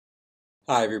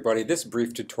Hi everybody, this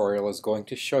brief tutorial is going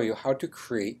to show you how to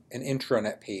create an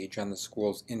intranet page on the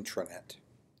school's intranet.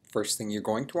 First thing you're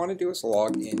going to want to do is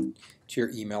log in to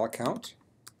your email account.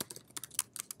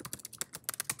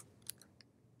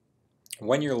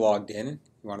 When you're logged in,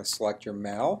 you want to select your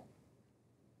mail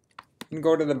and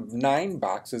go to the 9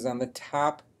 boxes on the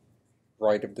top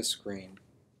right of the screen.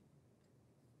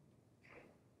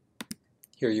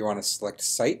 Here you want to select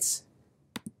Sites.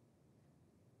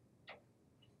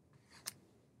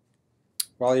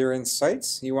 While you're in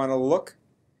Sites, you want to look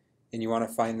and you want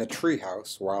to find the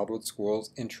Treehouse Wildwood Schools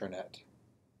intranet.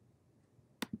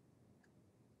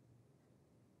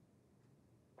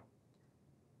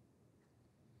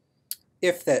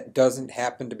 If that doesn't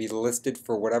happen to be listed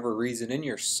for whatever reason in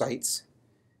your sites,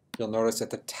 you'll notice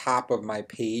at the top of my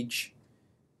page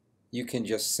you can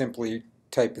just simply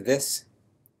type this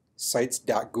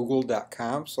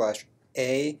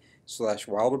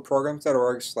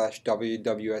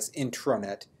sites.google.com/a/wildwoodprograms.org/wws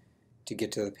intranet to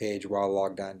get to the page while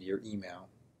logged on to your email.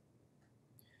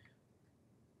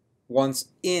 Once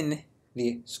in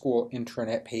the school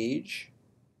intranet page,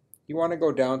 you want to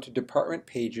go down to Department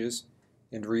Pages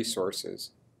and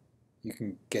Resources. You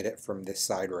can get it from this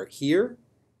side right here,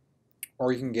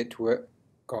 or you can get to it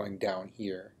going down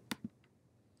here.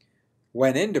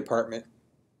 When in Department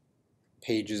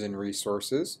Pages and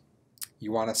Resources,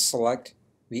 you want to select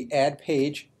the Add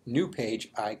Page, New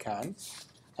Page icon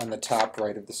on the top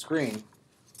right of the screen.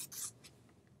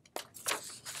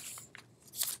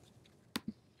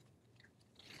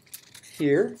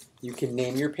 Here, you can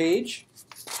name your page.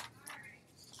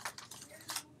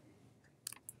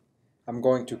 I'm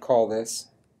going to call this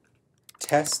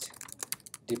Test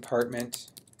Department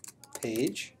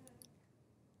Page.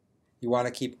 You want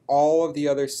to keep all of the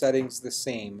other settings the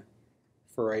same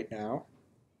for right now.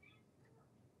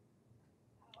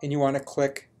 And you want to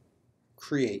click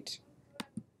Create.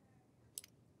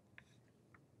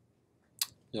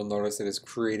 You'll notice it is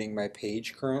creating my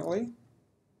page currently.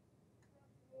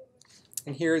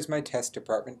 And here is my Test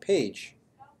Department page.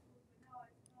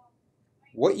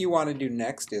 What you want to do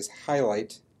next is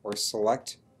highlight or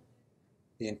select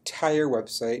the entire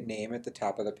website name at the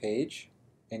top of the page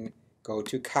and go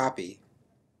to Copy.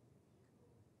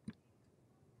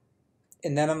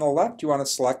 And then on the left you want to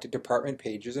select Department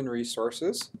Pages and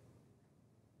Resources.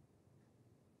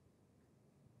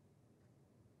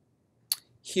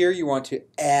 Here you want to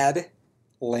add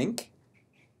link,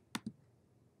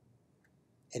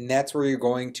 and that's where you're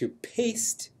going to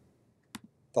paste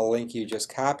the link you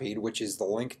just copied, which is the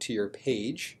link to your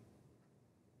page.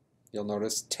 You'll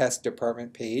notice Test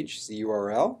Department Page is the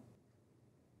URL.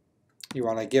 You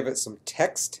want to give it some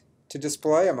text to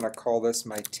display. I'm going to call this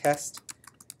my Test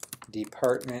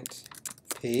Department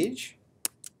Page.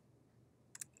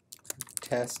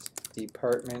 Test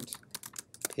Department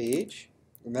Page.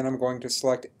 And then I'm going to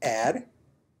select Add.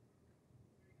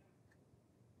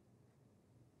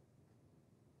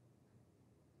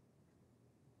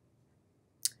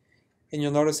 And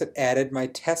you'll notice it added my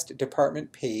Test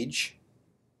Department page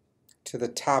to the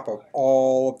top of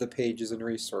all of the pages and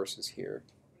resources here.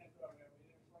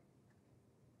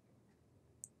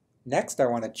 Next, I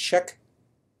want to check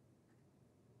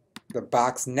the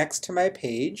box next to my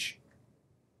page,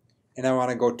 and I want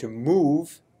to go to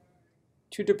Move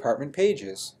to Department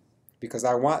Pages, because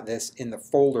I want this in the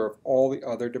folder of all the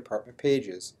other department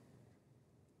pages.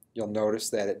 You'll notice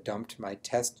that it dumped my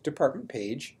Test Department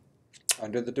page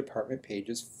under the Department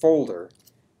Pages folder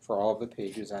for all of the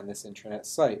pages on this intranet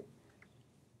site.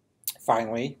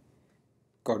 Finally,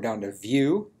 go down to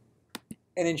View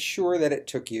and ensure that it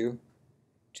took you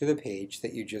to the page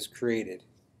that you just created.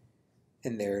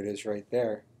 And there it is right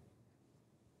there.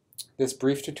 This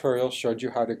brief tutorial showed you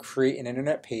how to create an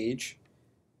internet page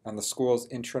on the school's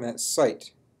intranet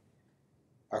site.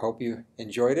 I hope you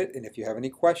enjoyed it, and if you have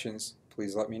any questions,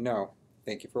 please let me know.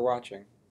 Thank you for watching.